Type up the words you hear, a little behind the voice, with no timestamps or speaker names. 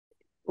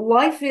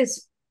life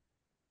is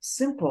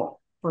simple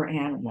for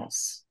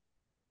animals.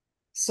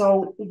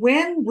 So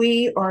when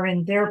we are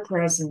in their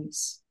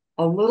presence,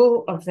 a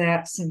little of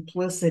that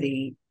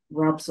simplicity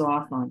rubs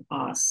off on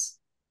us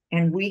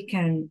and we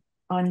can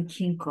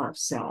unkink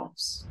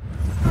ourselves.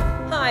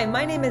 Hi,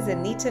 my name is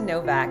Anita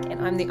Nowak, and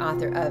I'm the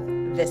author of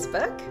this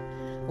book.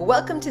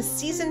 Welcome to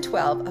Season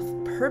 12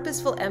 of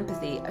Purposeful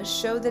Empathy, a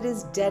show that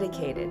is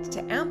dedicated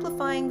to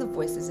amplifying the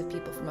voices of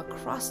people from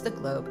across the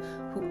globe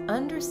who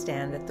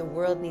understand that the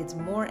world needs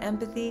more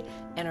empathy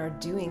and are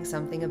doing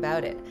something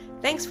about it.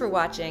 Thanks for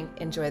watching.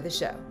 Enjoy the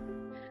show.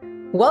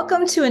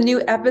 Welcome to a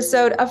new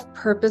episode of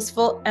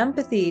Purposeful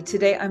Empathy.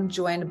 Today I'm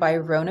joined by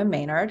Rona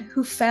Maynard,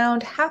 who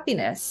found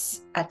happiness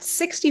at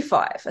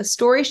 65, a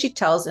story she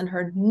tells in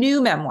her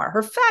new memoir,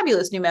 her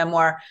fabulous new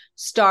memoir,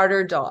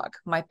 Starter Dog,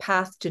 My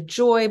Path to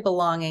Joy,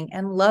 Belonging,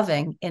 and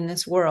Loving in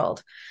This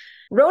World.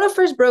 Rona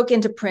first broke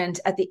into print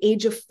at the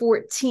age of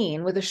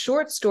 14 with a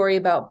short story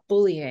about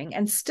bullying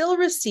and still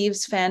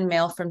receives fan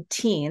mail from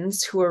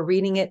teens who are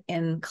reading it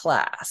in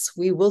class.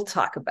 We will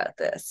talk about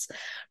this.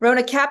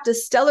 Rona capped a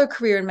stellar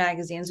career in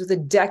magazines with a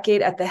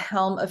decade at the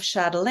helm of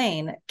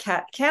Chatelaine,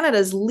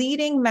 Canada's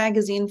leading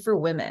magazine for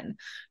women.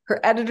 Her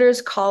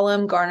editor's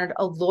column garnered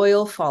a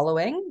loyal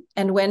following,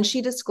 and when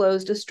she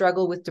disclosed a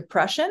struggle with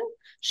depression,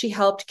 she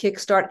helped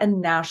kickstart a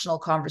national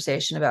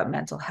conversation about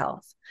mental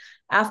health.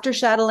 After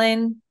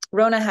Chatelaine,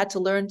 Rona had to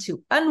learn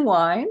to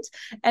unwind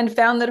and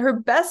found that her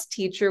best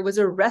teacher was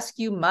a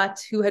rescue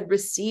mutt who had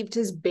received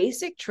his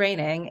basic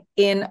training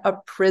in a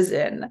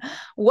prison.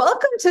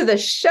 Welcome to the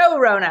show,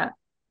 Rona.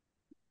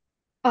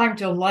 I'm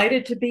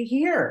delighted to be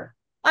here.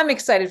 I'm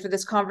excited for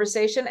this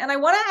conversation, and I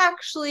want to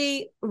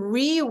actually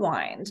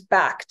rewind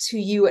back to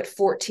you at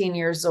 14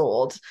 years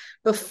old.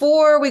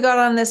 Before we got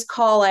on this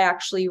call, I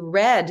actually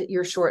read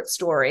your short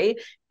story,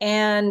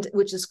 and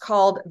which is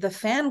called The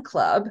Fan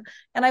Club.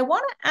 And I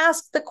want to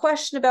ask the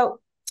question about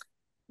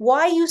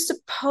why you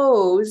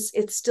suppose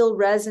it still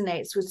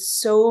resonates with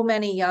so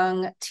many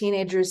young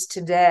teenagers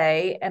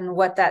today and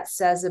what that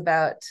says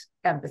about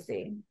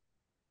empathy.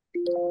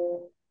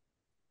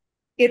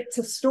 It's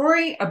a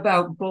story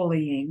about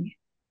bullying,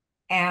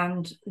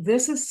 and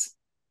this is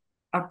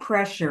a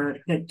pressure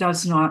that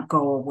does not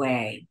go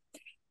away.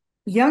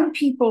 Young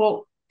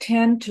people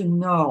tend to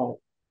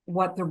know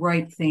what the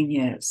right thing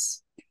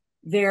is.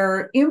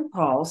 Their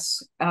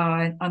impulse,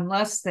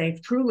 unless they've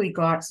truly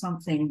got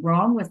something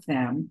wrong with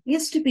them,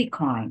 is to be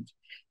kind,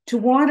 to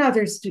want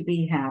others to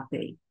be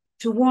happy,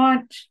 to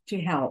want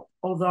to help,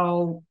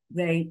 although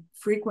they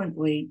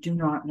frequently do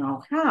not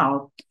know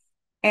how.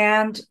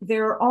 And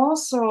they're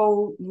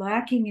also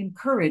lacking in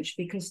courage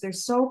because they're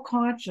so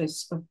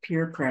conscious of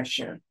peer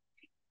pressure,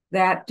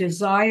 that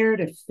desire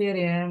to fit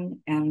in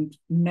and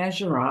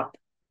measure up.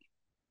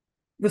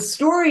 The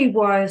story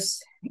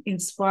was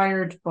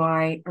inspired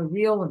by a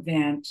real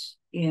event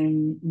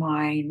in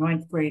my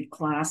ninth grade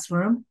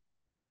classroom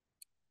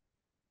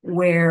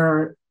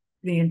where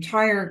the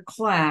entire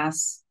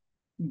class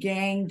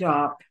ganged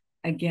up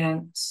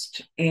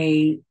against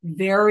a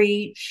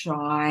very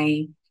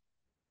shy,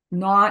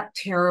 not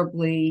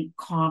terribly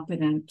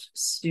competent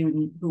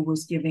student who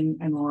was giving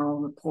an oral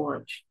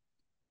report.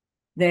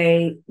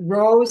 They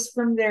rose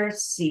from their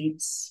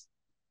seats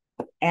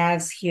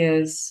as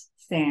his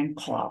fan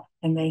club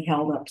and they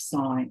held up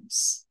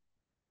signs.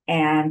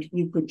 And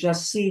you could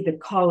just see the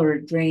color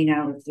drain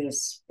out of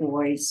this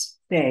boy's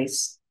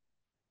face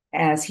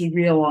as he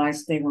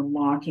realized they were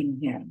mocking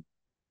him.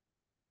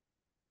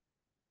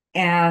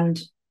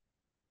 And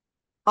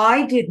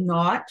I did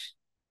not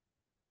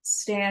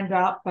stand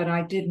up, but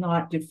I did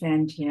not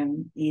defend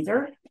him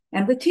either.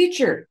 And the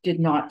teacher did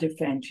not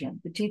defend him.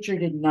 The teacher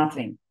did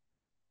nothing.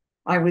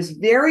 I was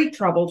very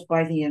troubled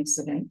by the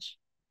incident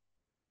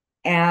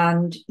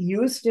and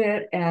used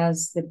it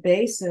as the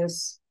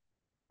basis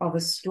of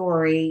a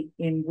story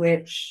in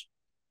which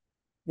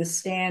the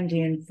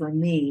stand-in for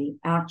me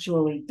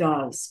actually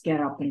does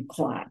get up and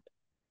clap.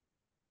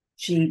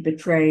 She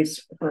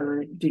betrays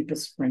her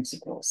deepest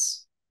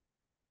principles.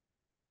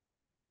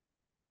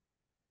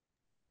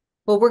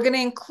 Well, we're going to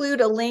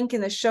include a link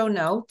in the show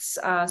notes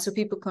so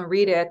people can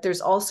read it.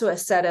 There's also a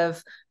set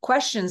of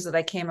questions that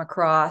I came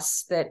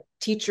across that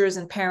teachers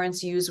and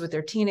parents use with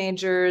their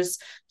teenagers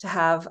to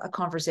have a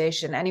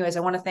conversation. Anyways,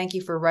 I want to thank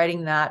you for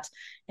writing that.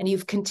 And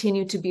you've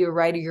continued to be a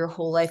writer your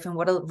whole life, and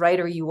what a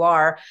writer you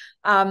are.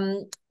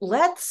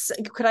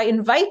 Could I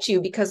invite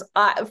you, because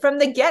from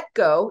the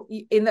get-go,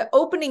 in the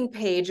opening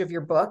page of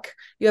your book,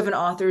 you have an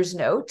author's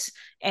note,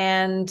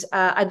 and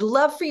I'd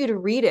love for you to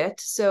read it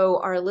so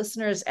our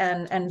listeners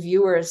and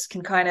viewers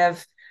can kind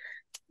of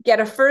get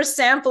a first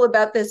sample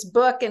about this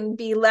book and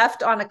be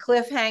left on a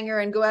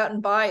cliffhanger and go out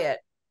and buy it.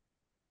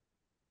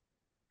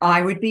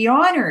 I would be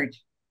honored.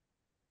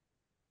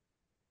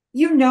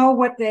 You know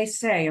what they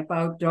say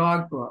about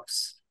dog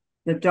books.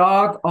 The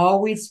dog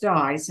always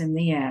dies in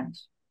the end.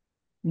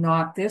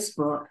 Not this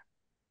book.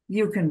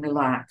 You can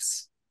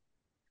relax.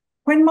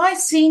 When my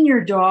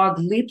senior dog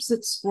leaps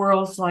at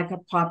squirrels like a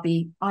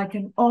puppy, I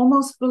can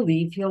almost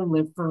believe he'll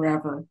live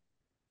forever.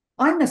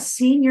 I'm a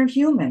senior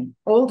human,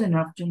 old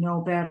enough to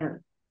know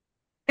better.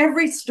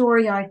 Every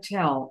story I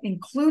tell,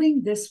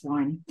 including this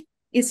one,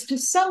 is to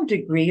some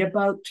degree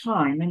about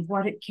time and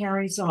what it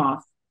carries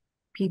off.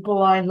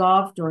 People I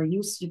loved or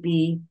used to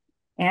be,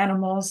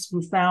 animals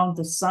who found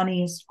the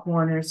sunniest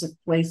corners of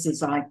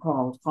places I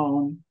called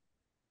home.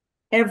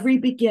 Every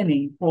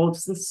beginning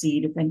holds the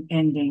seed of an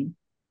ending.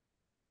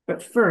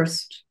 But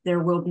first, there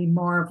will be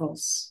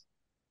marvels.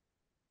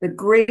 The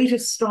great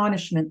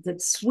astonishment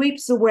that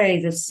sweeps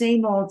away the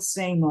same old,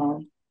 same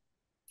old.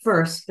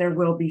 First, there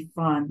will be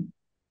fun.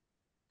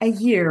 A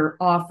year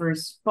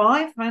offers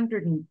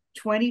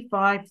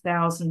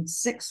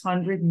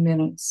 525,600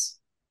 minutes.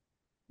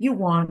 You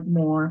want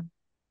more.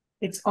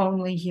 It's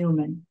only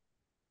human.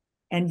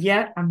 And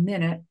yet, a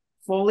minute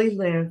fully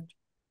lived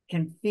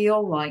can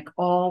feel like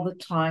all the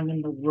time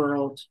in the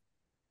world.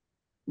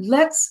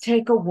 Let's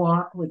take a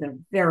walk with a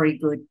very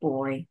good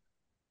boy.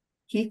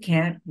 He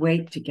can't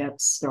wait to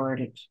get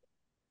started.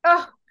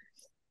 Oh,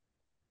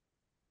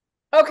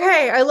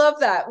 okay. I love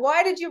that.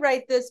 Why did you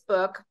write this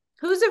book?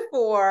 Who's it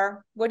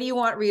for? What do you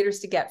want readers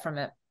to get from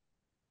it?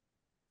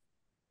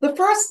 The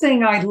first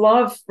thing I'd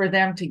love for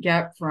them to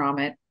get from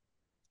it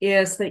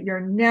is that you're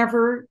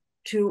never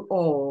too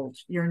old.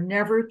 You're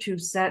never too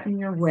set in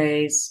your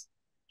ways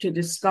to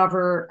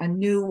discover a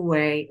new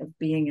way of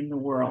being in the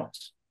world.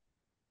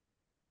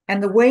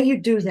 And the way you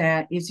do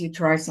that is you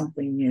try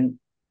something new.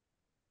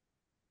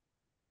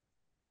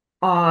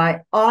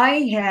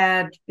 I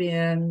had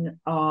been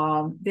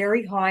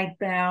very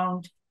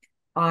hidebound.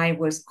 I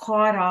was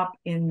caught up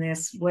in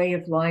this way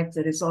of life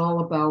that is all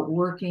about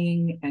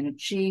working and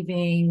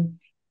achieving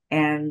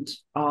and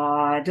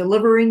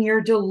delivering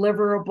your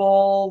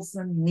deliverables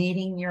and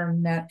meeting your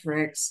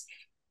metrics.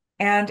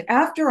 And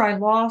after I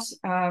lost,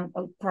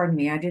 pardon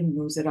me, I didn't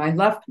lose it. I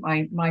left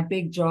my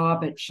big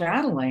job at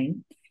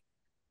Chatelaine.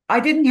 I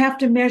didn't have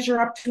to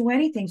measure up to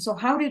anything. So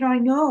how did I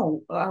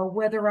know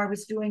whether I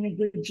was doing a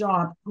good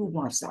job? Who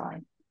was I?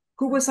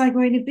 Who was I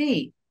going to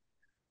be?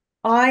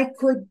 I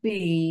could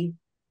be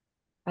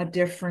a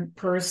different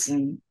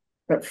person,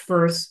 but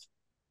first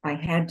I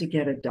had to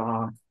get a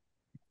dog.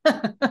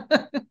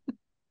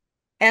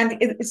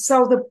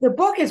 So the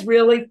book is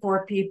really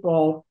for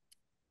people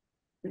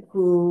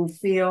who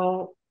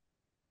feel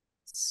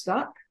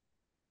stuck,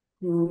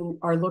 who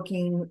are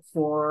looking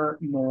for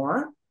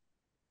more,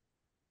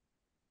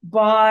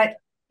 but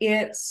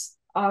it's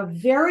a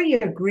very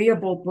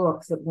agreeable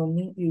book that will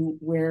meet you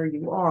where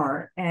you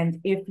are. And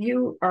if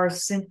you are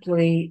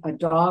simply a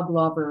dog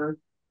lover,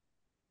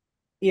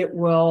 it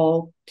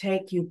will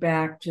take you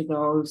back to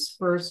those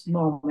first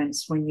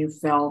moments when you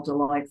fell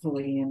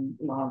delightfully in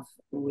love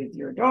with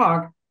your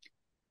dog.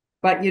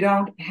 But you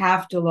don't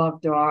have to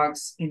love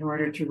dogs in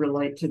order to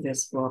relate to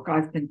this book.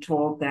 I've been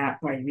told that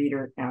by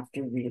reader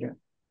after reader.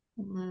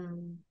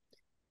 Mm.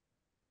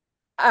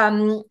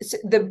 So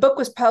the book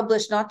was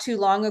published not too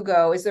long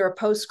ago. Is there a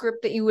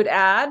postscript that you would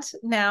add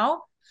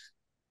now?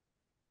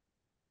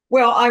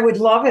 Well, I would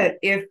love it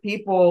if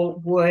people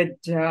would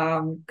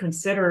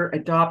consider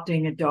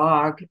adopting a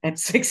dog at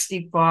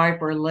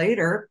 65 or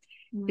later,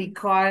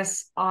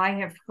 because I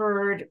have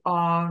heard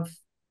of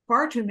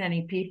far too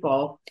many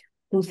people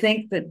who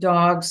think that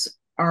dogs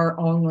are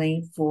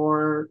only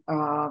for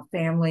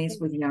families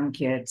with young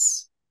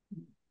kids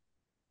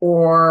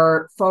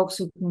or folks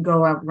who can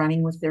go out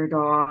running with their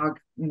dog,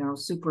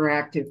 super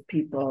active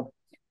people.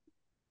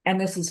 And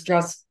this is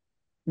just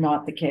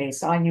not the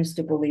case. I used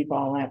to believe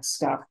all that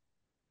stuff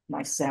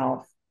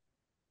myself.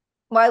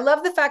 Well, I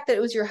love the fact that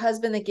it was your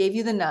husband that gave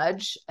you the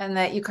nudge and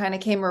that you kind of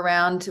came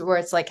around to where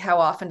it's like, how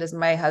often does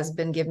my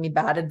husband give me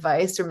bad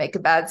advice or make a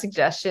bad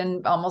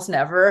suggestion? Almost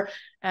never.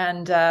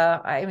 And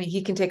I mean,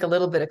 he can take a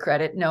little bit of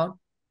credit. No.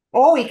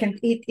 Oh, he can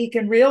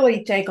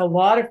really take a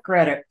lot of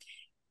credit.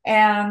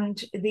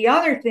 And the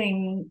other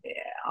thing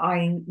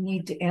I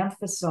need to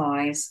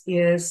emphasize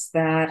is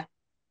that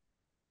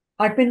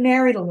I've been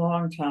married a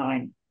long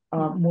time,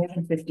 more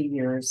than 50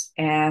 years,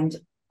 and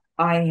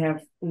I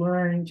have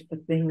learned a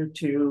thing or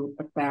two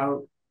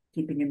about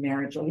keeping a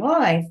marriage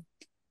alive.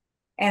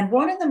 And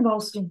one of the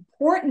most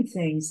important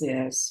things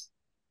is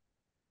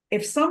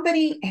if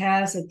somebody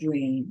has a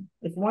dream,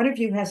 if one of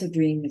you has a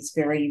dream that's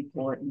very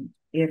important,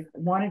 if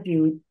one of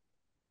you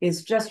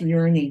is just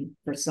yearning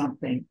for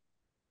something,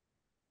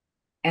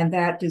 and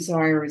that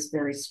desire is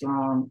very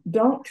strong,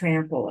 don't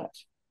trample it.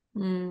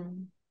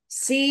 Mm.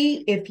 See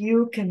if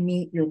you can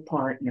meet your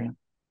partner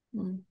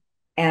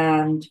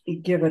and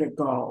give it a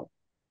go.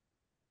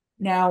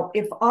 Now,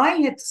 if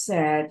I had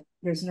said,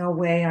 there's no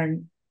way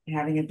I'm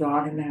having a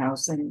dog in the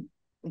house, and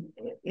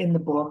in the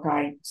book,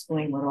 I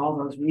explain what all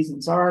those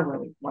reasons are, where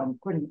one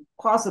couldn't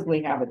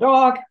possibly have a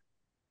dog,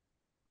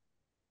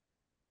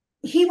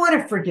 he would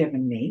have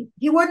forgiven me.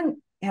 He wouldn't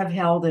have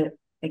held it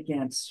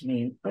against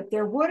me, but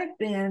there would have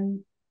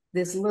been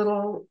this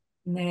little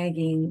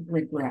nagging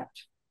regret.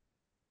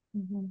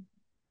 Mm-hmm.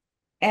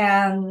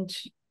 And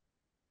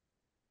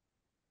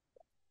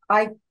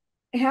I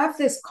have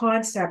this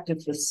concept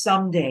of the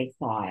someday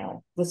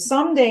file. The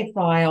someday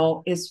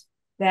file is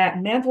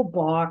that mental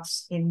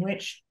box in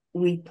which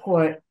we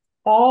put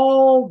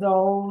all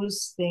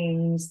those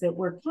things that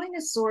we're kind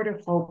of sort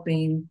of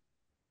hoping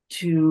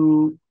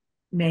to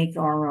make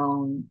our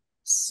own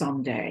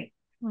someday.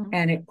 Mm.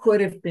 And it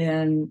could have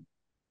been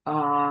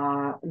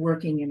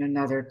working in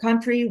another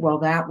country. Well,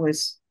 that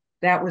was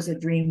a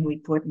dream we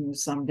put in the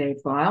someday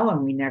file,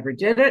 and we never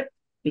did it.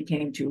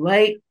 Became too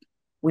late.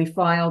 We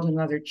filed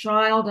another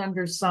child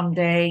under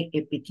someday.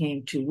 It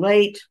became too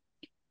late.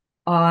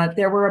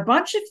 There were a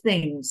bunch of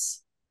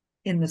things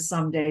in the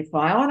someday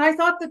file, and I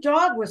thought the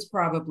dog was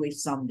probably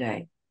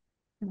someday,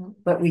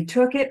 but we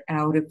took it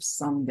out of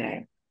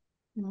someday.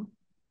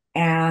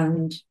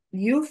 And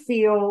you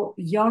feel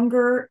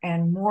younger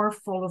and more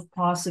full of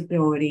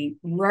possibility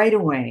right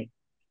away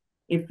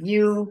if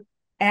you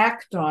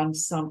act on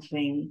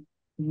something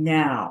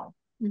now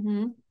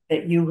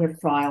that you have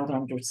filed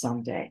under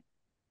someday.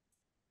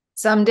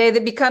 Someday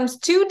that becomes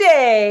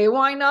today.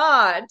 Why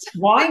not?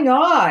 Why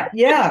not?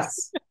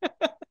 Yes.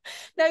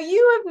 Now,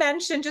 you have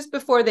mentioned just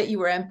before that you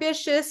were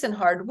ambitious and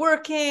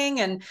hardworking.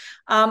 And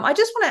I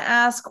just want to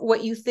ask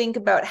what you think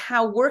about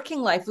how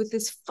working life with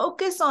this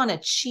focus on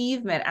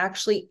achievement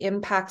actually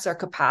impacts our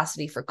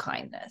capacity for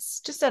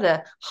kindness, just at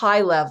a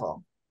high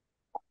level.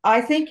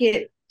 I think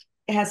it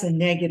has a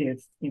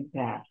negative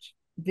impact,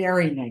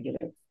 very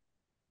negative,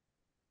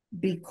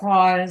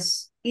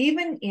 because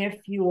even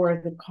if you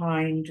are the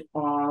kind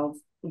of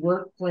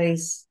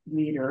workplace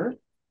leader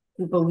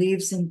who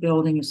believes in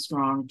building a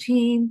strong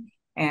team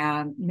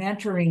and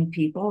mentoring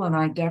people, and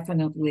I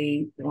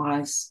definitely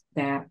was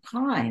that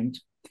kind,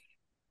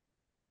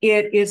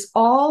 it is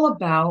all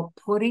about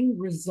putting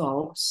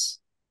results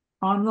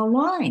on the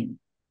line.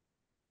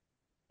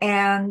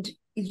 And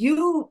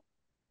you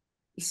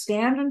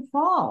stand and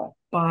fall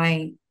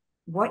by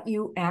what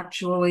you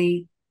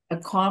actually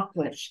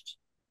accomplished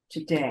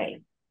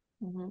today.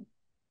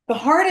 The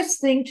hardest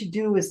thing to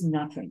do is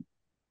nothing.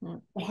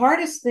 The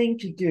hardest thing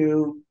to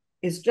do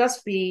is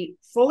just be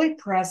fully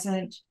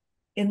present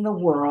in the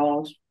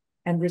world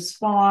and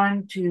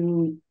respond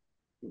to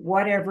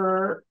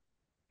whatever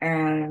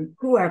and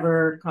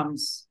whoever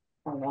comes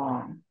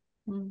along,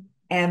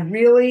 and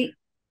really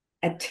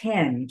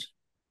attend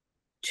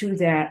to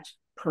that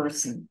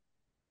person.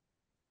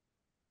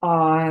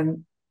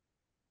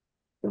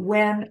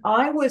 When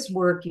I was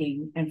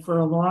working, and for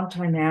a long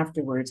time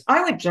afterwards,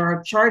 I would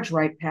charge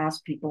right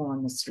past people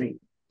on the street.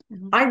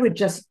 I would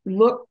just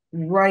look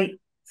right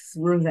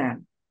through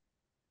them.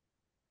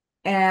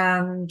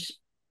 And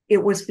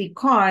it was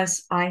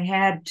because I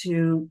had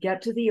to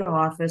get to the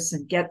office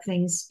and get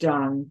things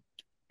done.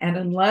 And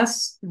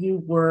unless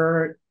you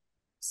were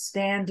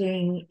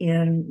standing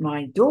in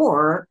my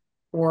door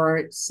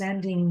or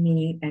sending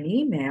me an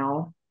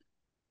email,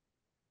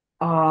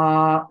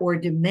 or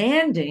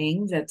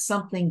demanding that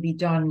something be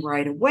done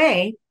right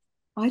away,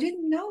 I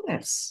didn't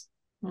notice.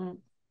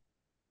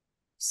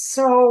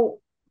 So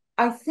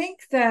I think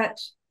that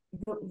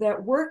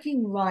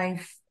working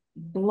life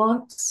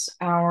blunts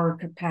our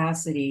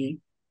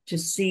capacity to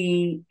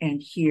see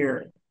and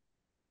hear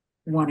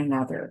one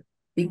another,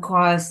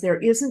 because there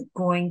isn't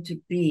going to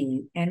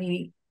be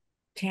any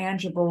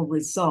tangible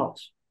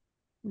result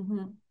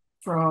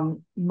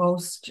from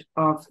most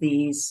of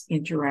these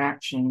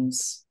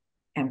interactions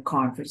and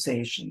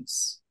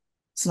conversations.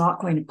 It's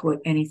not going to put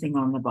anything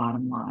on the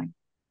bottom line.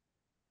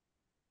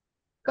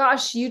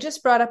 Gosh, you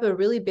just brought up a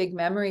really big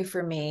memory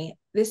for me.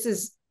 This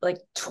is like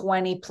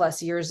 20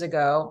 plus years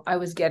ago. I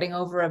was getting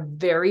over a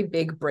very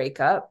big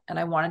breakup and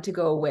I wanted to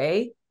go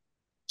away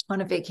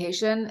on a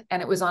vacation,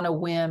 and it was on a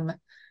whim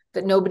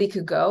that nobody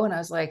could go. And I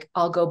was like,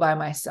 I'll go by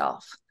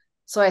myself.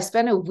 So I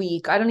spent a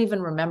week. I don't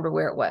even remember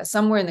where it was,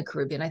 somewhere in the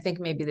Caribbean, I think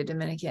maybe the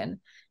Dominican.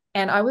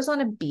 And I was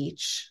on a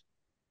beach,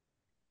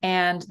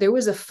 and there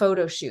was a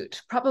photo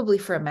shoot, probably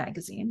for a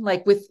magazine,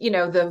 like with,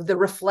 the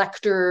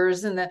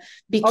reflectors and the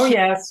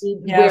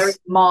bikini wearing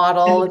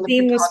model and the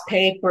seamless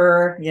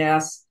paper.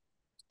 Yes.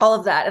 All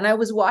of that. And I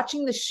was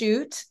watching the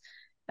shoot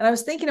and I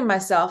was thinking to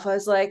myself, I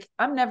was like,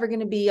 I'm never going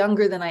to be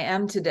younger than I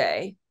am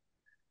today.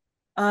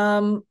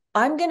 I'm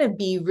going to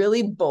be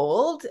really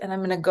bold, and I'm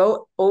going to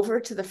go over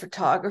to the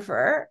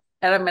photographer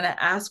and I'm going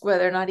to ask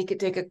whether or not he could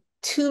take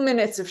 2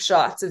 minutes of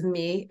shots of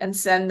me and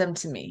send them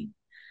to me.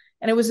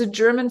 And it was a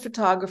German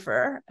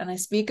photographer, and I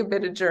speak a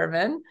bit of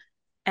German.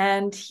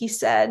 And he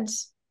said,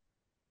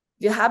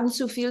 "Wir haben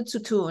zu viel zu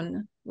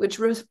tun," which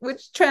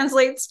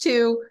translates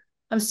to,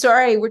 "I'm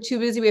sorry, we're too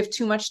busy. We have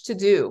too much to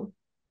do."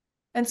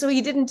 And so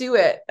he didn't do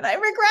it. And I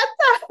regret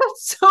that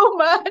so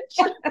much.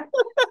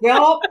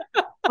 Well,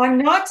 I'm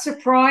not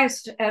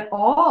surprised at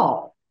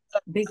all,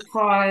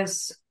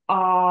 because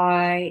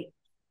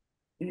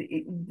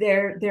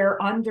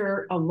they're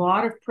under a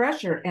lot of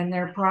pressure, and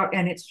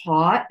and it's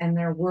hot, and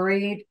they're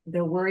worried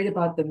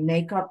about the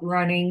makeup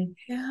running,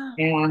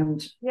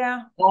 and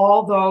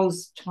all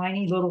those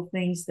tiny little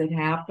things that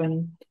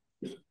happen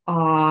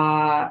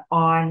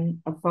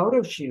on a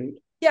photo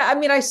shoot. Yeah, I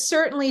mean, I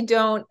certainly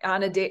don't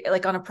on a day,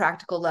 like on a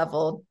practical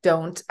level,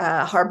 don't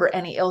harbor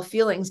any ill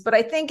feelings, but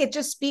I think it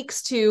just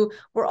speaks to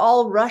we're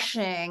all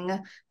rushing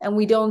and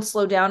we don't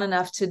slow down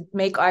enough to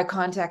make eye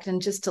contact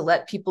and just to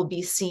let people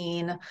be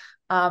seen.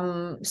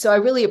 So I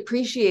really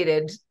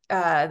appreciated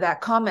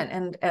that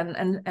comment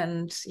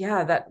and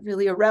yeah, that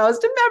really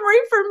aroused a memory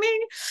for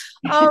me.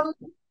 Um,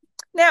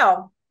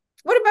 Now,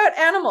 what about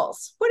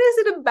animals? What is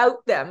it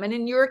about them? And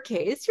in your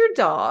case, your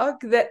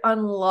dog, that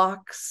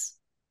unlocks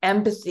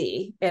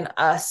empathy in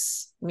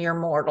us mere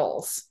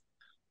mortals?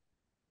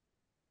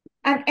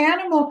 An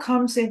animal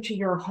comes into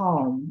your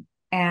home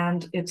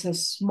and it's a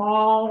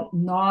small,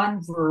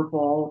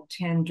 non-verbal,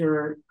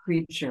 tender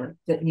creature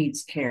that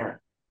needs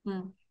care.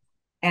 Hmm.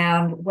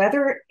 And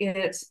whether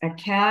it's a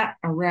cat,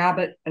 a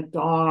rabbit, a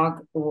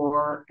dog,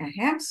 or a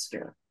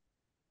hamster,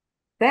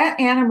 that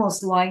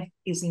animal's life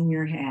is in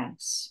your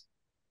hands.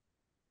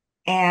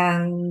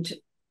 And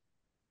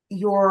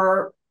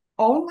your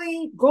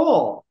only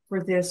goal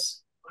for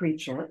this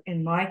creature,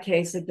 in my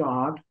case, a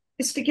dog,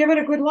 is to give it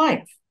a good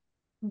life.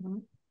 Mm-hmm.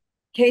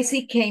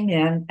 Casey came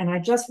in and I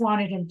just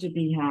wanted him to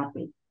be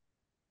happy.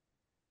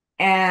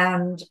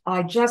 And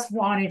I just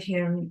wanted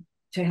him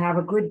to have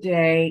a good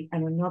day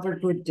and another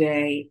good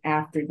day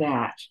after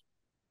that.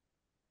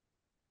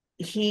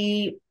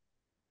 He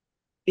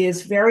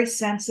is very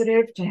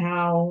sensitive to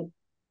how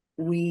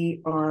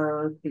we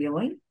are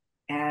feeling,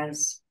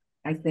 as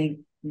I think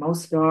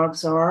most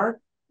dogs are.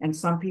 And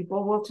some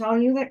people will tell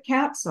you that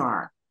cats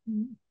are.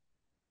 Mm-hmm.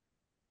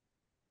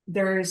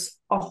 There's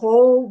a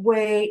whole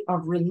way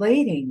of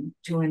relating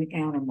to an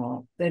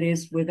animal that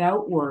is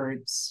without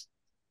words.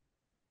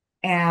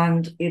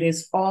 And it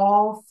is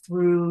all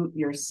through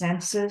your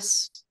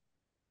senses.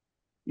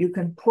 You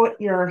can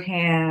put your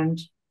hand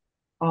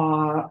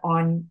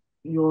on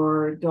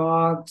your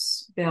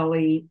dog's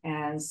belly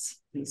as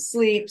he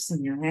sleeps,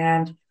 and your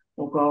hand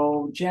will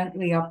go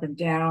gently up and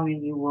down,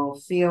 and you will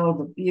feel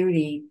the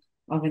beauty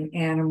of an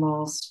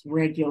animal's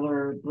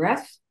regular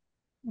breath.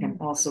 You can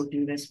also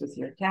do this with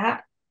your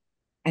cat,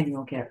 and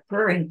you'll get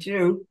purring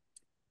too.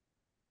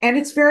 And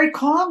it's very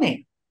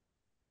calming.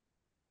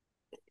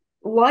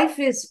 Life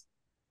is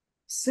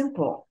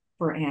simple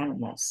for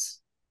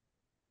animals.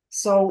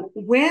 So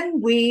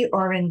when we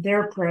are in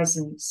their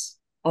presence,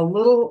 a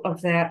little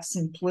of that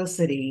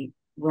simplicity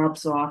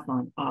rubs off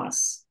on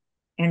us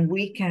and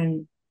we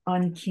can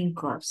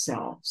unkink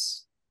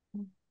ourselves.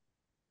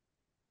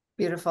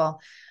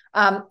 Beautiful.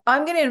 I'm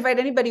going to invite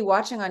anybody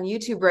watching on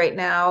YouTube right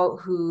now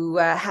who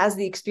has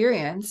the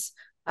experience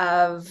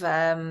of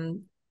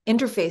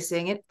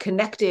interfacing it,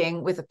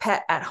 connecting with a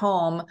pet at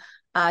home,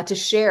 to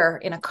share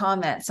in a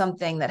comment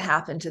something that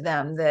happened to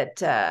them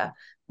that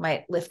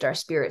might lift our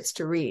spirits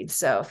to read.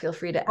 So feel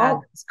free to add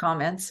those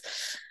comments.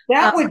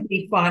 That would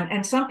be fun.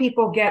 And some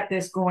people get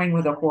this going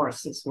with a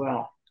horse as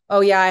well. Oh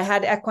yeah, I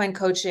had equine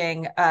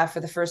coaching for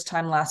the first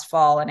time last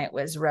fall, and it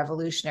was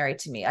revolutionary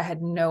to me. I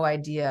had no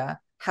idea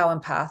how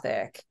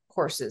empathic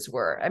horses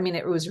were. I mean,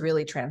 it was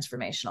really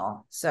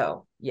transformational.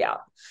 So yeah.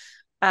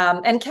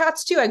 And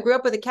cats too. I grew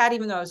up with a cat,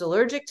 even though I was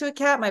allergic to a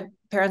cat. My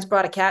parents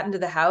brought a cat into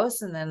the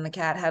house, and then the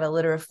cat had a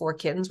litter of 4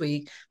 kittens.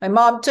 My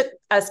mom took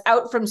us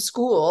out from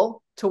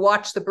school to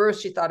watch the birth.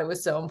 She thought it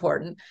was so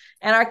important.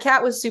 And our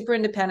cat was super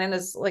independent,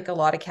 as like a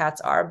lot of cats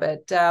are,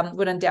 but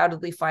would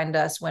undoubtedly find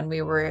us when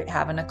we were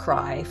having a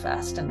cry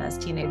fest. And as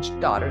teenage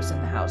daughters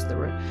in the house, there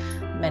were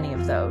many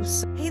of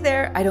those. Hey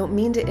there, I don't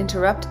mean to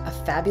interrupt a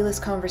fabulous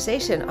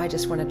conversation. I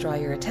just want to draw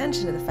your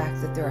attention to the fact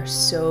that there are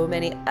so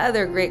many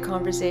other great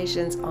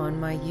conversations on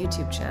my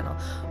YouTube channel.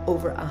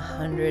 Over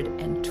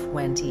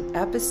 120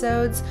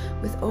 episodes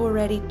with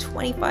already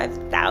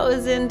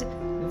 25,000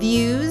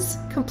 views,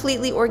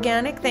 completely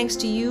organic. Thanks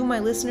to you, my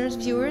listeners,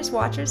 viewers,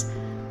 watchers.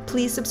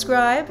 Please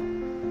subscribe.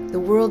 The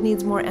world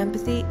needs more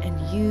empathy, and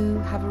you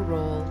have a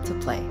role to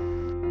play.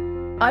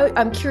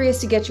 I'm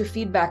curious to get your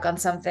feedback on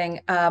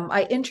something.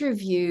 I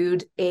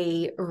interviewed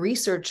a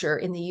researcher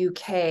in the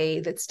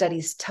UK that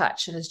studies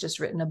touch and has just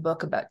written a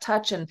book about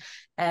touch, and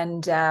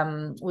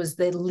was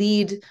the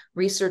lead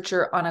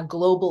researcher on a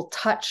global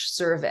touch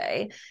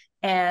survey,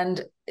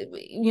 and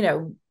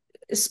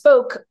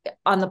spoke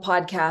on the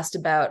podcast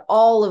about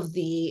all of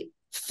the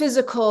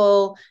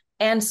physical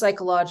and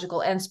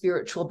psychological and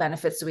spiritual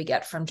benefits that we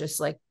get from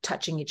just like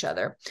touching each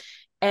other.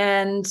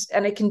 And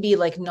it can be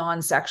like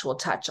non-sexual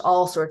touch.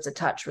 All sorts of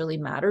touch really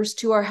matters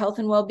to our health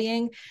and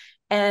well-being.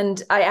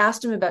 And I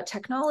asked him about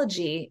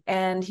technology,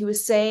 and he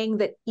was saying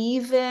that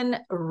even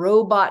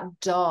robot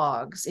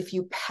dogs, if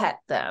you pet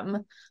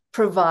them,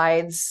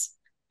 provides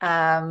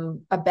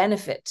a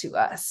benefit to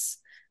us.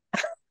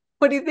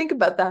 What do you think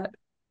about that?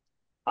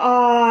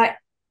 My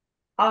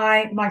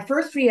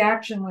first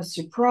reaction was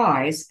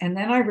surprise, and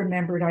then I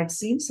remembered I'd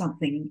seen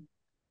something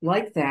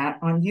like that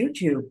on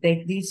YouTube.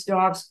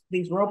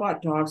 These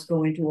robot dogs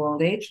go into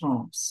old age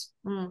homes.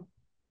 Mm.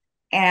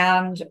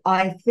 And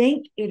I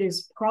think it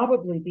is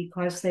probably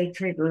because they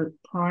trigger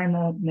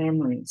primal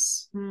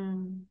memories.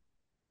 Mm.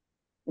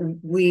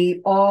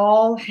 We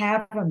all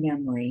have a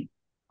memory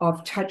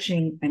of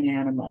touching an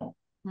animal.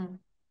 Mm.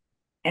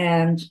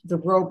 And the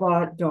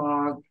robot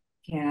dog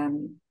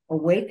can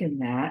awaken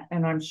that.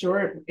 And I'm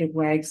sure it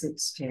wags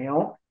its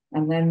tail.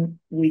 And then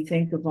we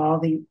think of all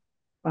the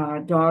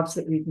dogs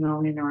that we've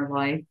known in our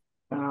life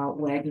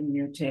wagging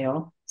their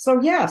tail.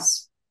 So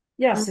yes,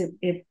 yes,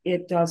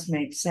 it does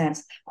make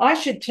sense. I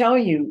should tell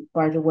you,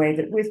 by the way,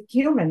 that with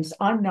humans,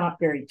 I'm not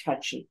very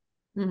touchy.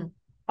 Mm.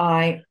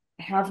 I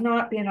have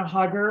not been a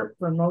hugger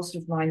for most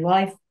of my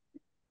life.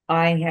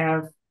 I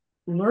have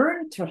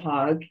learned to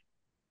hug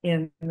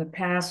in the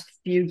past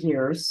few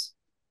years.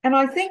 And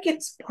I think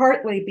it's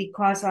partly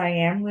because I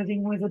am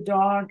living with a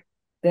dog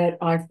that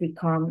I've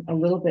become a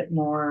little bit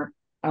more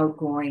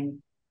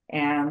outgoing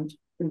and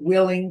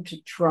willing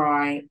to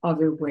try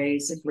other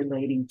ways of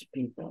relating to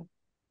people.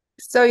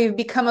 So you've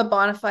become a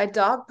bona fide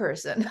dog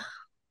person.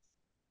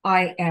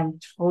 I am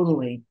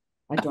totally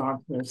a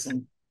dog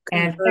person.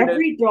 And Converted.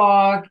 every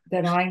dog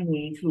that I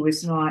meet who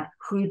is not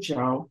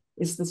Cujo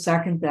is the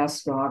second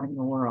best dog in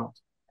the world.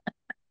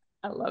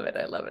 I love it.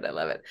 I love it. I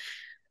love it.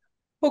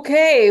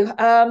 Okay.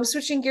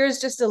 Switching gears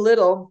just a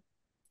little.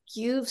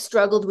 You've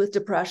struggled with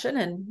depression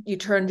and you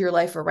turned your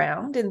life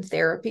around in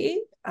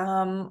therapy.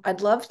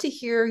 I'd love to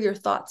hear your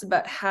thoughts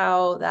about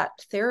how that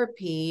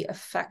therapy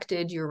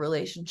affected your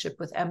relationship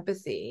with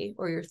empathy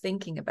or your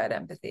thinking about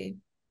empathy.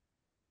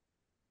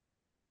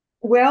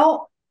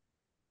 Well,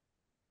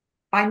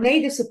 I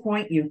may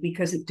disappoint you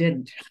because it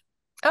didn't.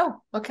 Oh,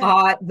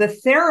 okay. The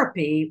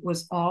therapy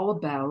was all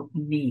about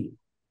me.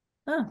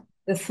 Oh.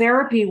 The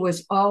therapy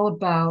was all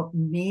about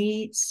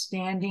me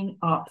standing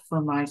up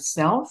for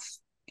myself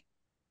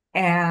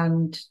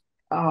and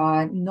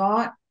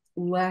not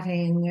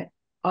letting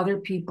other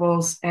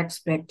people's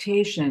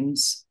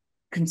expectations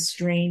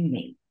constrain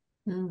me.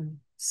 Mm.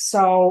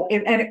 So,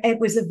 and it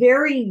was a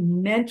very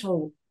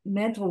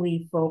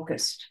mentally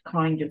focused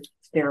kind of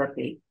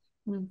therapy.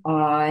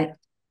 Mm.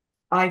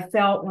 I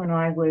felt when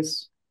I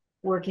was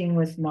working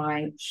with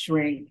my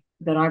shrink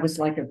that I was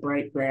like a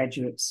bright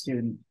graduate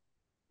student.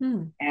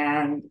 Mm.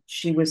 And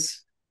she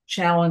was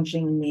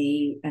challenging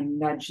me and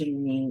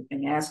nudging me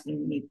and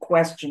asking me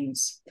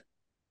questions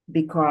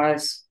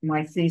because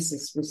my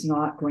thesis was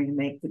not going to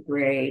make the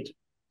grade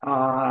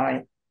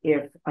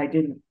if I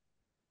didn't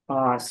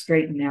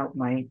straighten out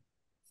my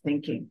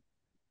thinking.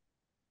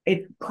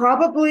 It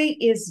probably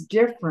is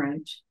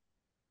different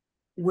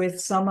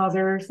with some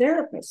other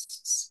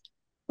therapists,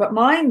 but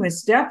mine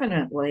was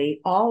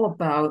definitely all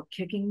about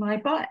kicking my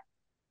butt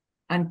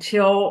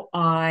until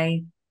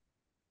I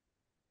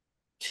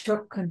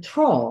took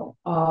control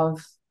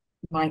of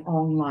my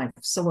own life.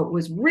 So it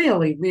was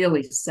really,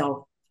 really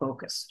self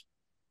focused.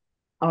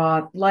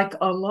 Like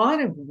a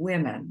lot of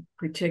women,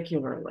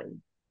 particularly,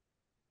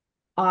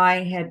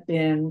 I had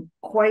been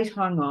quite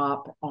hung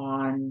up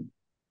on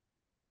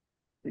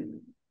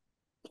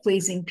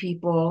pleasing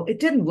people. It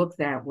didn't look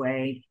that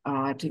way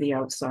to the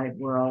outside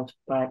world,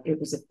 but it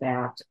was a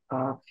fact.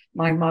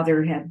 My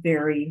mother had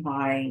very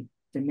high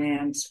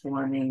demands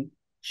for me.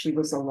 She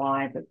was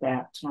alive at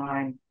that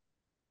time.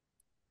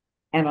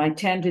 And I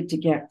tended to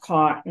get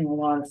caught in a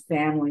lot of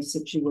family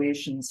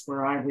situations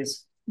where I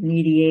was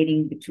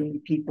mediating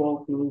between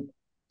people who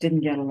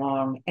didn't get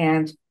along.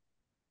 And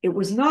it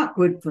was not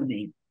good for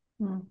me.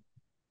 Mm.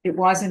 It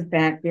was, in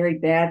fact, very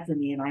bad for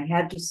me. And I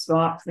had to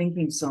stop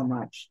thinking so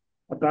much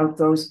about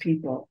those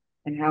people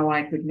and how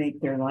I could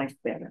make their life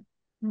better.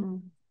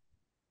 Mm.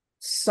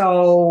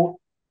 So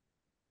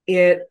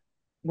it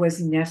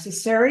was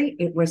necessary.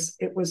 It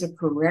was a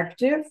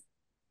corrective,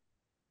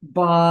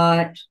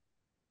 but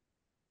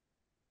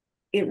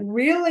it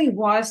really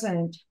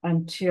wasn't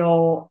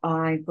until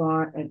I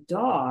got a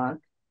dog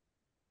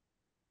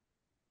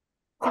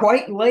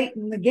quite late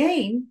in the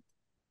game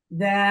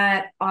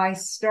that I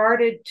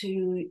started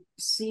to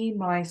see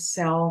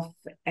myself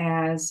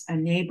as a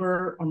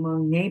neighbor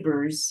among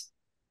neighbors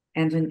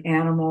and an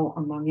animal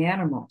among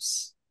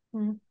animals,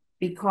 Mm.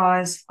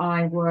 because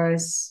I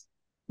was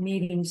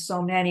meeting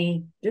so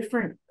many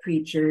different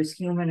creatures,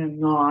 human and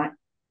not,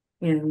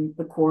 in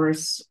the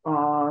course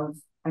of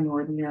an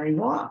ordinary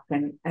walk.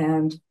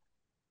 And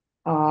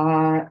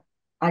I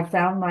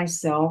found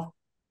myself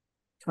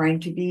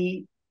trying to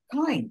be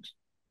kind.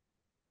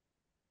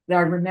 I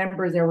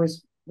remember there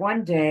was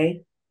one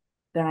day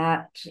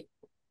that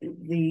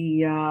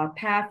the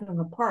path in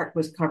the park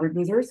was covered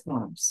with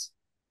earthworms.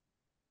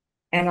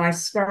 And I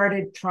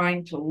started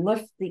trying to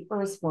lift the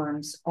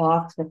earthworms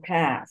off the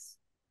path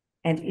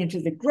and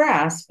into the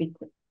grass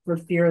for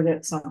fear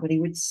that somebody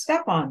would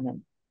step on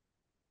them.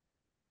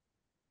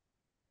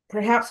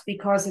 Perhaps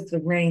because of the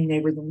rain, they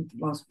were the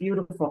most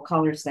beautiful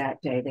colors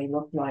that day. They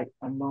looked like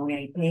a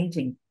Monet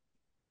painting.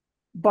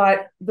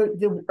 But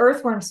the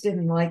earthworms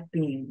didn't like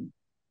being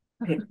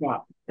picked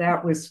up.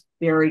 That was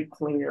very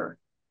clear.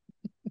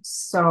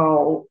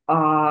 So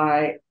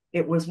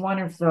it was one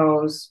of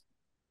those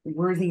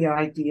worthy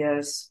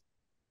ideas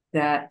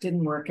that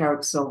didn't work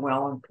out so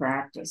well in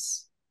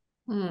practice.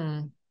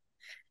 Hmm.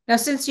 Now,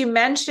 since you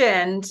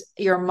mentioned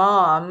your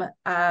mom,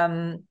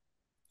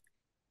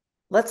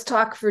 let's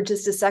talk for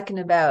just a second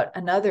about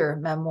another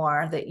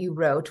memoir that you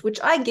wrote, which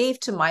I gave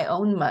to my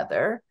own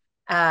mother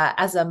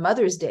as a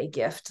Mother's Day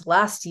gift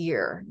last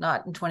year,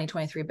 not in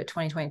 2023, but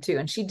 2022.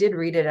 And she did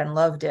read it and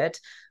loved it.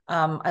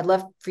 I'd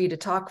love for you to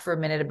talk for a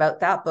minute about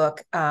that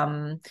book.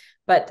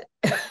 But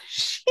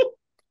she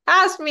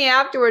asked me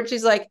afterwards,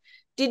 she's like,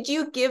 did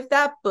you give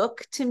that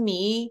book to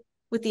me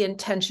with the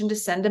intention to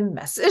send a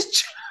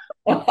message?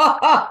 Tell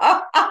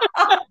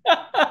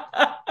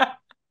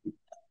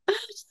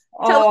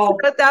us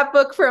about that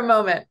book for a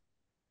moment.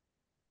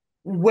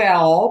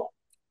 Well,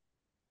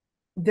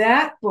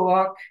 that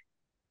book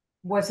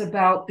was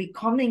about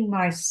becoming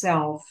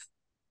myself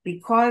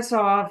because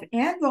of,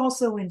 and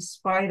also in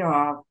spite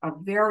of, a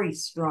very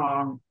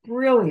strong,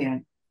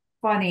 brilliant,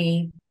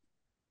 funny,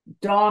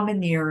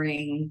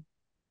 domineering,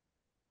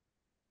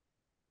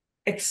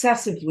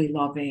 excessively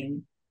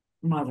loving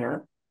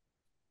mother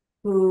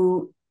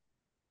who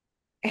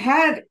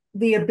had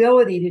the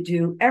ability to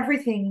do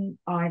everything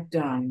I've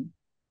done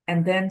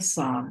and then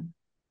some.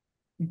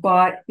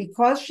 But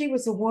because she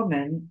was a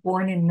woman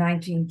born in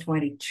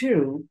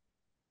 1922,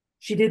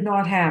 she did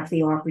not have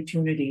the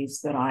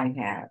opportunities that I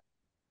had.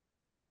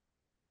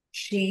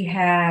 She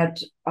had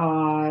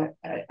a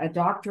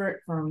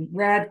doctorate from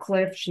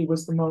Radcliffe. She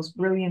was the most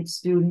brilliant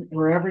student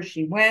wherever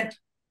she went.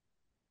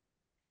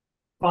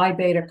 Phi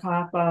Beta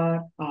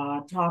Kappa,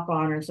 top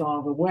honors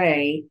all the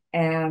way.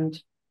 And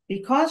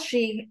because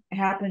she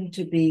happened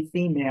to be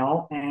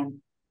female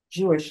and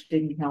Jewish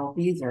didn't help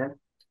either,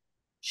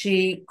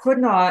 she could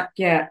not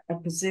get a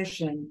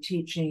position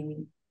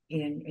teaching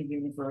in a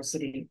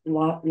university.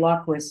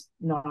 Luck was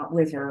not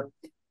with her.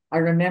 I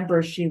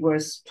remember she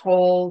was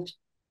told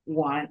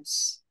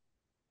once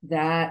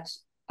that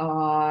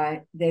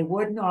they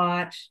would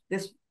not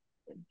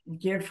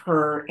give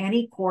her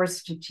any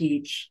course to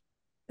teach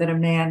that a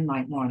man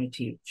might want to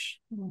teach.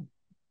 Mm.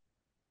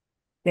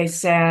 They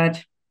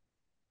said,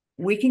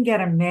 we can get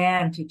a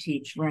man to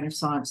teach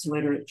Renaissance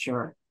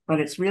literature,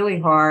 but it's really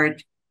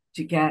hard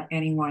to get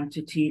anyone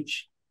to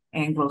teach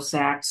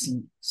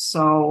Anglo-Saxon.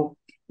 So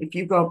if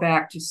you go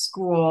back to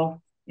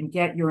school and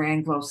get your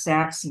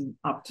Anglo-Saxon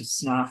up to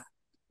snuff,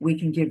 we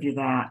can give you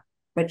that.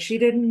 But she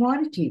didn't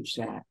want to teach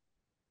that.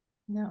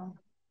 No.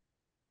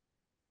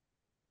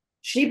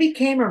 She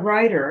became a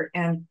writer,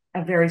 and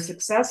a very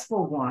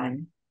successful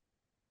one,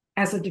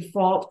 as a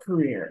default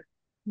career.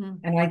 Hmm.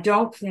 And I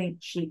don't think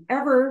she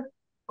ever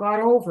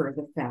got over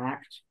the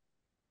fact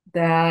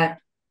that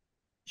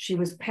she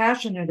was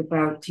passionate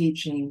about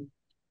teaching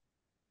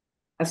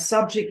a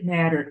subject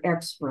matter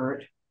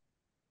expert,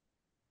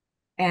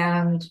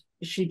 and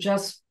she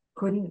just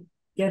couldn't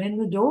get in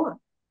the door.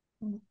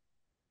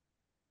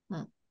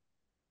 Hmm.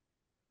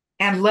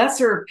 And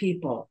lesser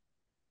people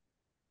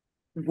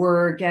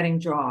were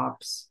getting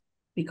jobs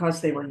because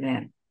they were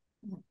men.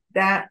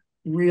 That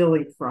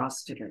really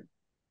frosted her.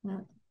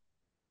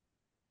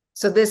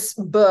 So this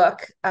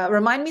book,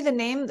 remind me the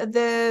name of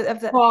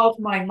the called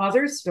My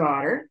Mother's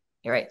Daughter.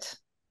 You're right.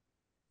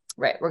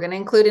 Right. We're going to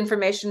include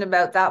information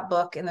about that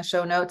book in the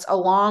show notes,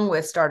 along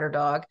with Starter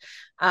Dog,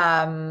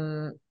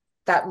 that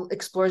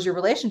explores your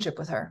relationship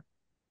with her.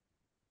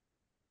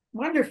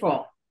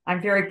 Wonderful.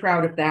 I'm very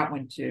proud of that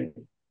one too.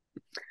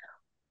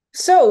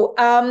 So,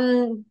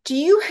 do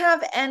you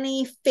have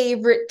any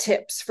favorite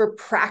tips for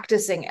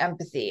practicing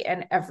empathy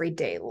in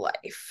everyday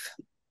life?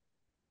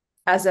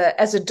 As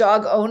a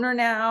dog owner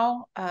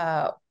now,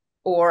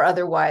 or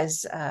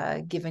otherwise,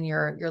 given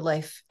your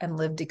life and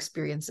lived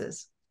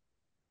experiences?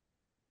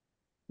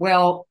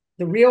 Well,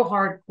 the real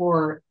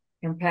hardcore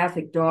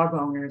empathic dog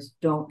owners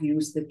don't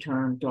use the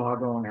term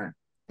dog owner.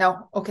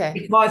 No, okay.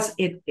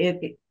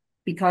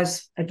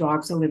 Because a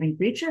dog's a living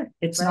creature.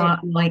 It's right. Not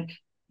like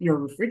your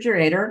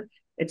refrigerator.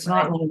 It's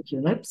right. Not like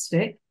your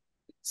lipstick.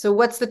 So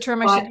what's the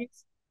term I should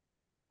use?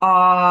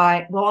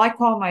 Well, I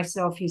call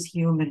myself he's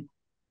human.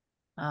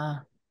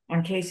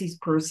 I'm Casey's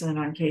person.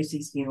 I'm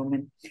Casey's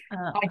human.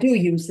 I do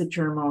use the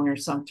term owner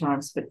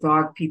sometimes, but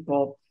dog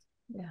people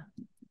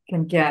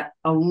can get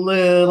a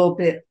little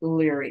bit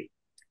leery.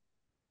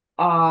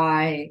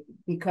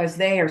 Because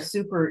they are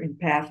super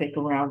empathic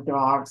around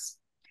dogs.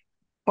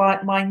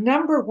 But my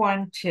number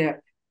one tip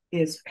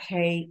is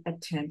pay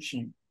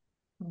attention.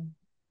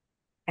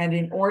 And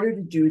in order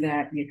to do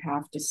that, you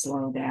have to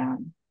slow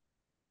down.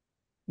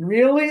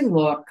 Really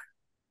look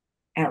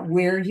at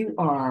where you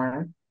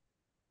are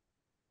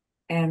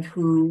and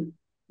who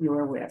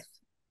you're with.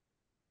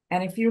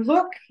 And if you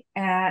look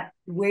at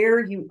where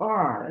you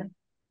are,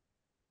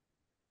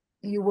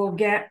 you will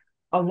get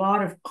a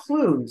lot of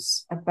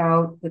clues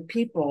about the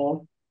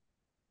people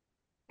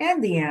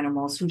and the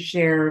animals who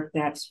share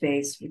that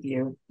space with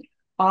you.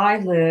 I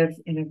live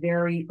in a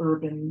very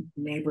urban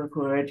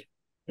neighborhood.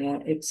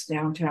 It's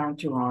downtown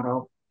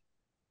Toronto.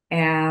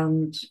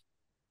 And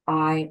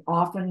I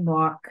often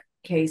walk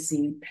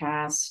Casey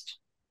past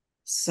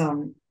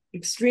some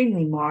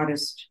extremely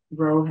modest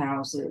row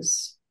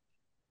houses.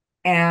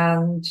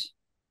 And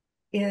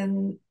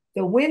in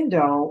the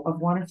window of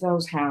one of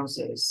those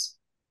houses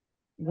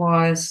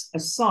was a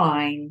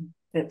sign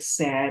that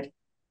said,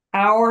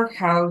 "Our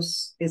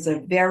house is a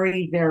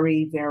very,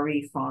 very,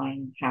 very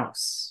fine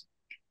house."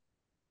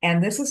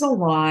 And this is a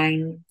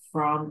line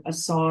from a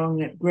song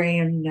that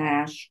Graham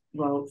Nash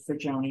wrote for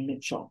Joni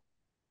Mitchell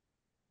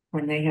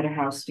when they had a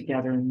house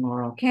together in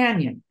Laurel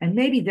Canyon. And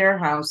maybe their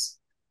house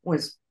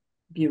was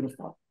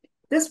beautiful.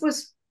 This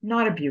was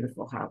not a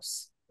beautiful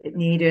house. It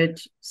needed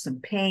some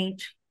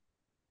paint.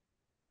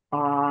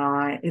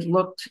 It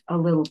looked a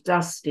little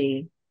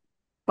dusty,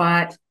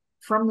 but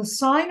from the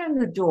sign on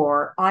the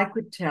door, I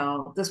could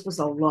tell this was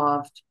a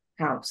loved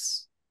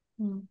house.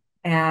 Mm.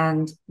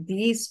 And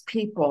these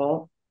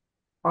people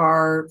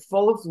are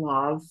full of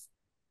love.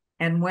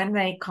 And when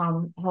they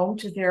come home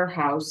to their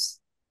house,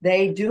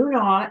 they do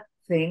not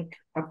think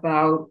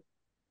about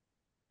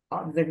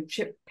the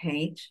chip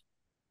paint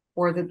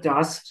or the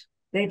dust.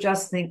 They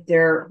just think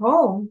they're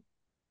home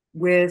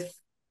with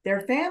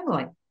their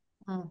family.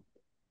 Mm.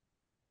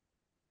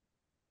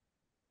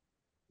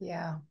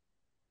 Yeah.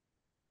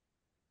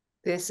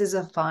 This is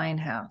a fine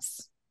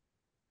house.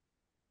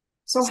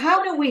 So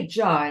how do we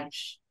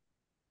judge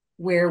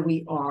where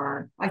we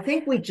are? I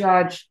think we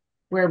judge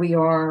where we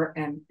are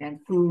and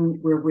who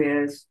we're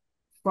with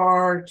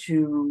far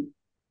too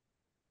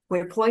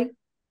quickly.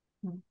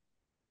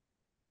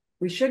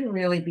 We shouldn't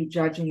really be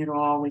judging at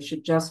all. We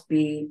should just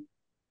be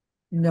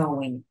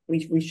knowing.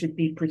 We should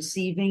be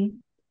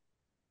perceiving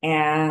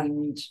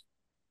and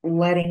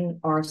letting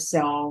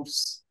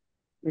ourselves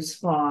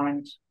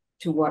respond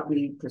to what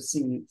we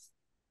perceive.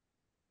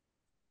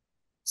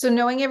 So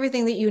knowing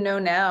everything that you know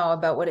now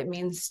about what it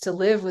means to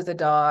live with a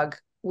dog,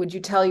 would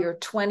you tell your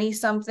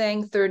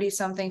 20-something,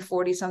 30-something,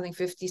 40-something,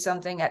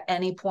 50-something at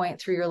any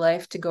point through your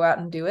life to go out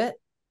and do it?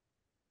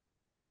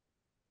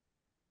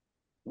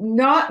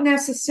 Not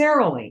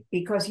necessarily,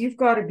 because you've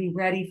got to be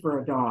ready for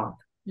a dog.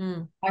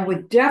 Mm. I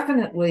would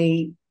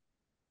definitely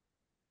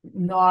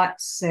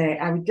say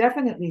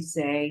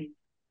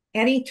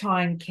any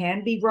time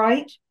can be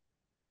right.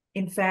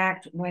 In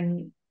fact,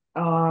 when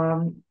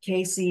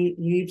Casey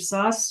leaves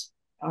us,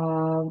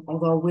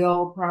 although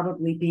we'll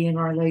probably be in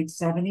our late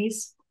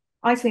 70s,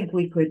 I think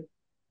we could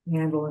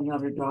handle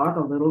another dog,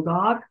 a little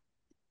dog.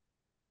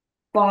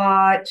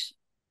 But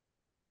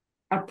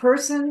a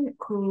person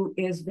who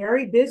is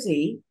very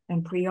busy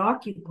and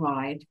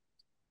preoccupied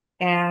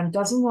and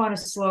doesn't want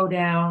to slow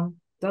down,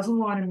 doesn't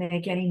want to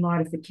make any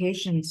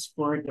modifications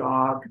for a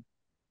dog,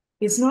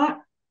 is not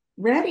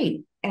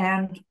ready.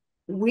 And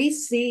we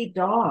see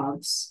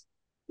dogs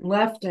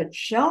left at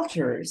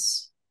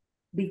shelters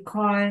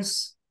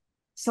because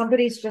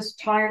somebody's just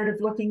tired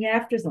of looking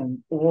after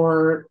them,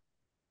 or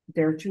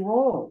they're too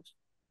old.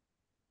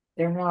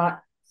 They're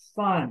not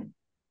fun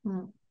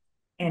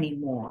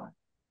anymore.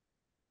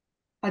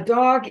 A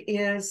dog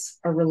is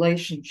a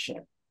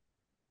relationship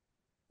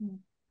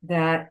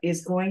that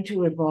is going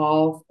to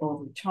evolve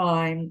over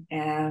time.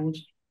 And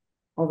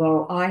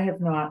although I have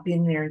not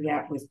been there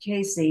yet with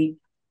Casey,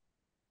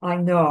 I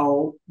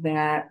know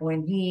that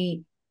when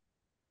he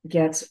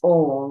gets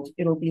old,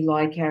 it'll be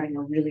like having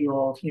a really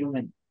old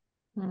human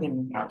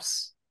in the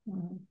house.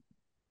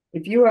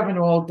 If you have an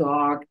old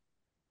dog,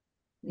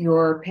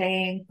 you're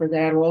paying for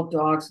that old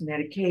dog's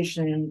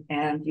medication,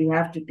 and you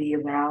have to be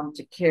around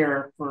to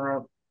care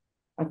for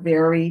a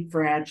very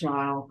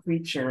fragile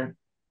creature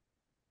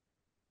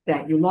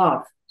that you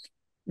love.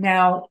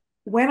 Now,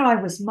 when I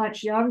was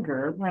much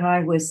younger, when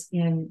I was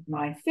in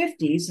my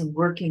 50s and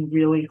working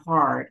really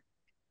hard,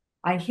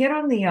 I hit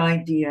on the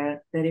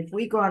idea that if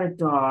we got a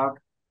dog,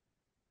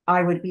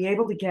 I would be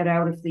able to get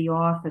out of the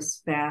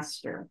office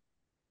faster.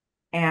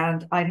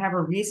 And I'd have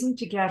a reason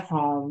to get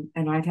home,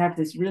 and I'd have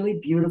this really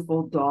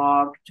beautiful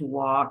dog to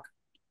walk.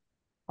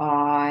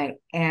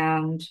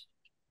 And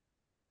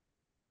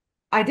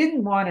I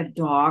didn't want a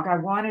dog. I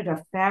wanted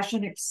a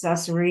fashion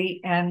accessory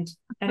and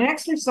an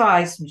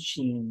exercise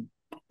machine.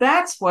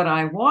 That's what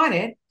I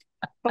wanted.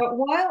 But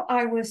while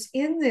I was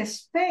in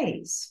this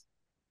phase,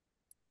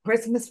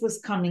 Christmas was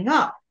coming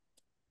up,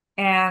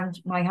 and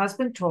my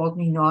husband told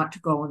me not to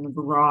go in the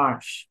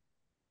garage.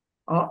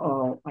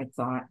 Uh-oh, I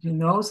thought, he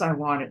knows I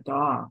want a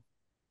dog.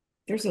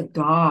 There's a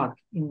dog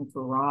in the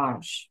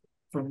garage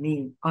for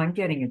me. I'm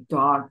getting a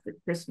dog for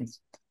Christmas.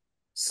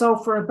 So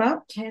for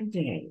about 10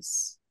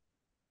 days,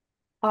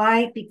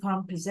 I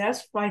become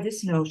possessed by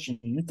this notion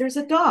that there's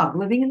a dog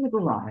living in the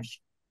garage.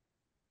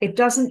 It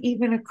doesn't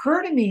even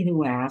occur to me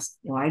to ask,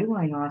 why do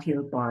I not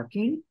hear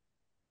barking?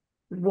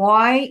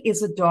 Why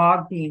is a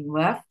dog being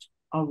left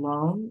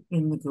alone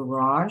in the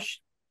garage?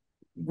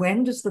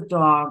 When does the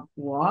dog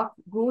walk?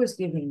 Who is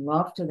giving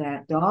love to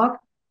that dog?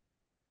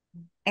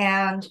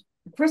 And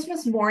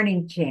Christmas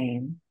morning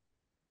came,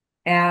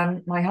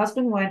 and my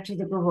husband went to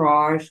the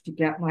garage to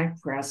get my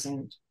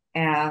present,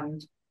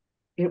 and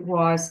it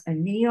was a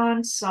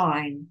neon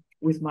sign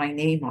with my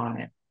name on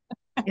it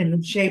in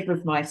the shape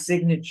of my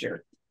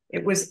signature.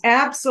 It was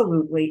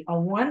absolutely a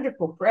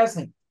wonderful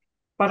present,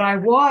 but I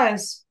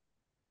was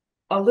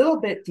a little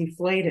bit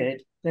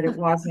deflated that it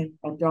wasn't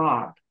a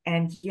dog.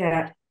 And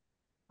yet,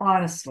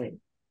 honestly,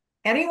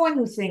 anyone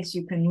who thinks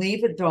you can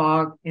leave a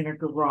dog in a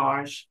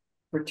garage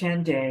for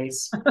 10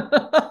 days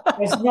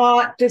does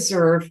not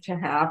deserve to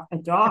have a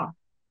dog.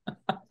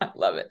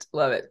 Love it.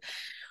 Love it.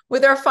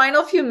 With our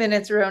final few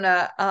minutes,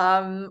 Rona,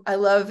 I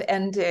love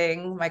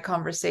ending my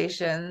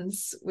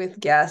conversations with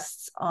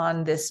guests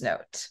on this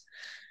note.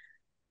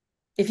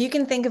 If you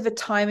can think of a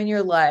time in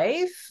your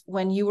life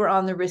when you were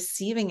on the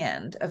receiving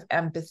end of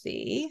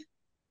empathy,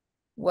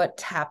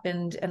 what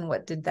happened and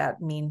what did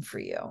that mean for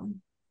you?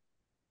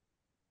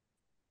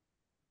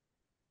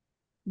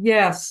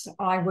 Yes,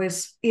 I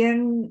was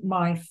in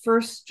my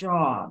first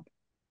job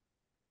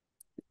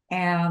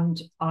and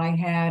I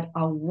had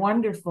a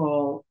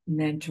wonderful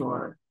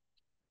mentor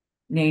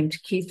named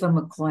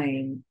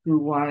acclaimed, who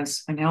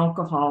was an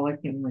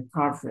alcoholic in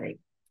recovery.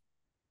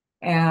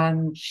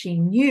 And she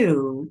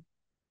knew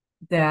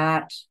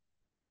that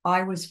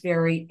I was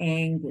very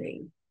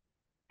angry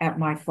at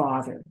my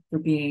father for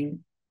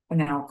being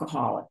an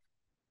alcoholic.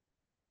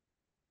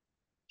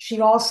 She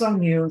also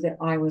knew that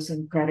I was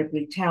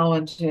incredibly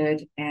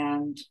talented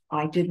and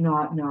I did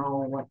not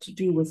know what to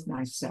do with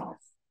myself.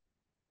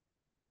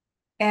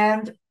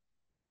 And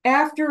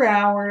after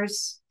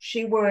hours,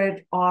 she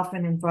would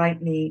often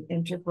invite me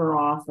into her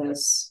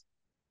office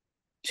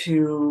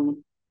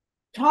to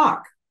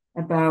talk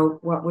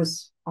about what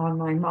was on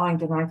my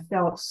mind. And I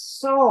felt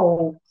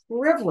so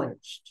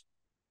privileged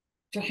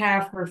to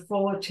have her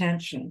full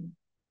attention.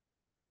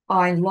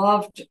 I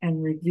loved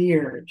and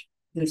revered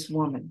this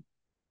woman.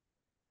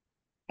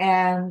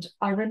 And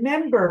I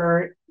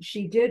remember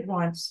she did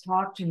once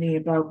talk to me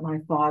about my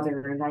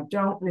father, and I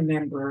don't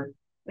remember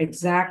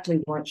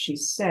exactly what she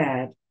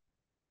said,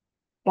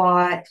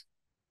 but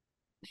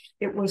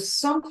it was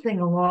something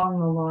along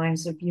the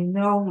lines of,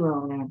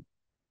 Rona,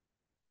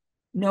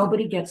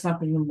 nobody gets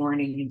up in the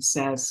morning and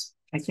says,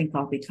 I think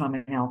I'll become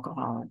an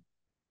alcoholic.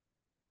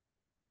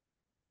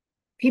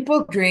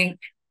 People drink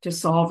to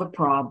solve a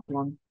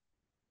problem,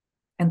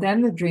 and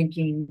then the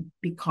drinking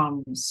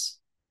becomes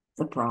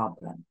the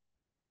problem.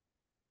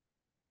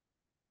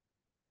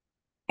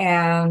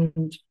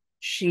 And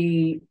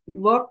she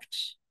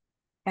looked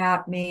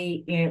at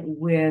me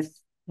with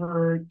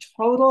her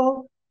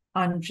total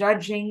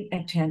unjudging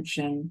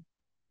attention.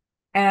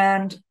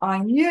 And I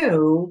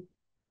knew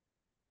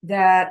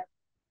that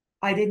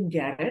I didn't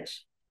get it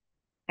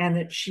and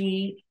that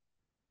she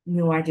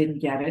knew I didn't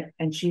get it.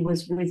 And she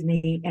was with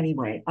me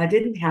anyway. I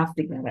didn't have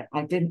to get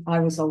it. I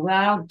was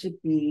allowed to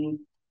be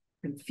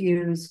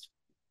confused.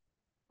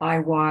 I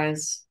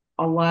was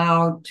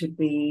allowed to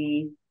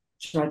be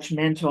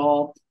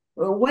judgmental.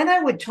 When I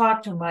would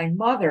talk to my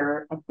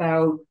mother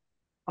about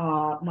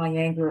my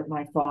anger at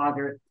my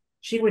father,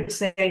 she would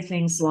say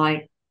things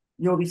like,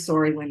 you'll be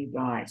sorry when he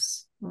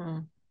dies.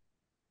 Mm.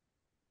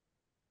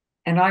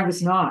 And I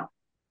was not.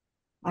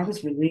 I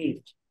was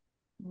relieved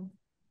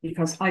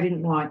because I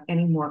didn't want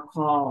any more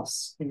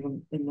calls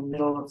in the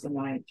middle of the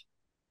night.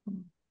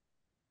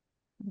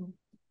 Mm.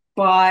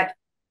 But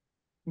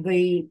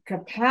the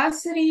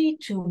capacity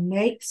to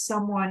make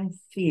someone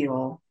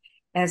feel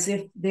as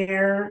if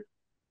they're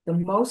the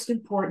most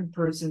important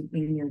person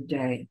in your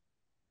day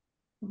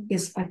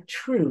is a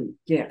true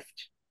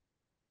gift.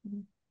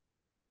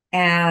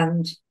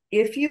 And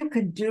if you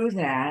can do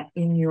that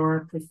in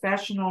your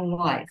professional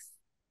life,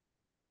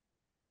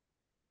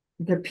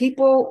 the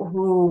people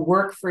who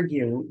work for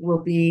you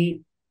will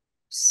be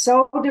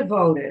so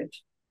devoted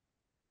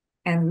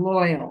and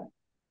loyal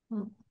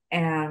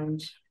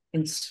and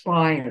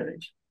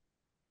inspired.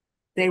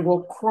 They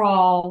will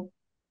crawl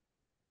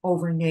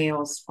over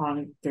nails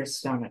on their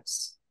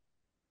stomachs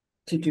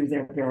to do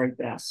their very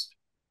best.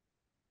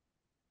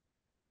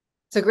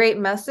 It's a great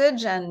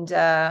message. And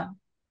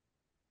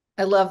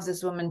I love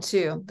this woman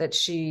too, that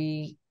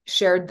she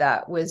shared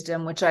that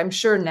wisdom, which I'm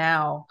sure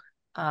now,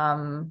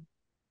 well,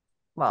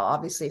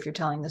 obviously, if you're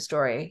telling the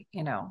story,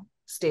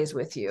 stays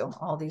with you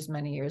all these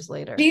many years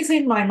later. She's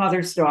in my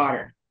mother's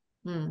daughter.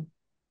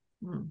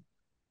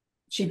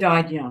 She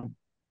died young.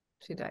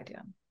 She died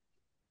young.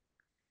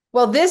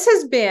 Well, this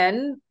has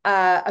been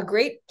a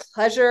great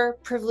pleasure,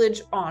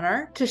 privilege,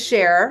 honor to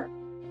share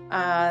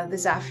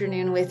this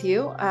afternoon with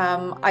you.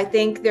 I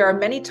think there are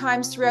many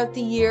times throughout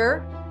the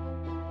year,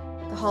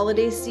 the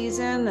holiday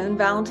season and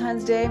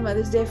Valentine's Day,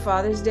 Mother's Day,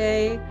 Father's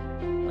Day,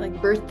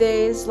 like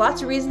birthdays,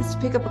 lots of reasons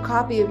to pick up a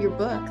copy of your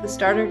book, The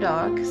Starter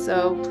Dog.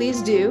 So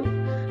please do.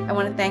 I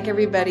want to thank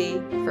everybody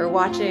for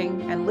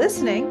watching and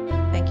listening.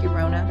 Thank you,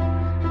 Rona.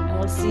 And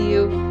we'll see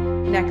you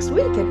next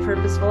week at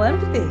Purposeful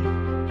Empathy.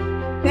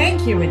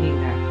 Thank you,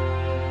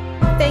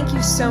 Anita. Thank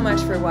you so much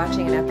for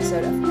watching an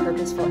episode of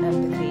Purposeful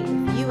Empathy.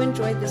 If you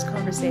enjoyed this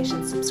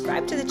conversation,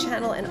 subscribe to the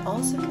channel and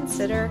also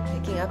consider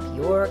picking up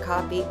your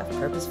copy of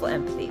Purposeful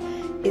Empathy.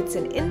 It's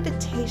an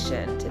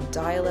invitation to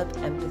dial up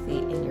empathy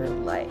in your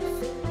life.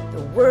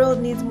 The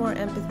world needs more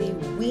empathy.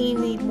 We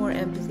need more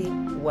empathy.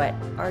 What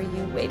are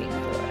you waiting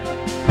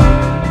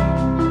for?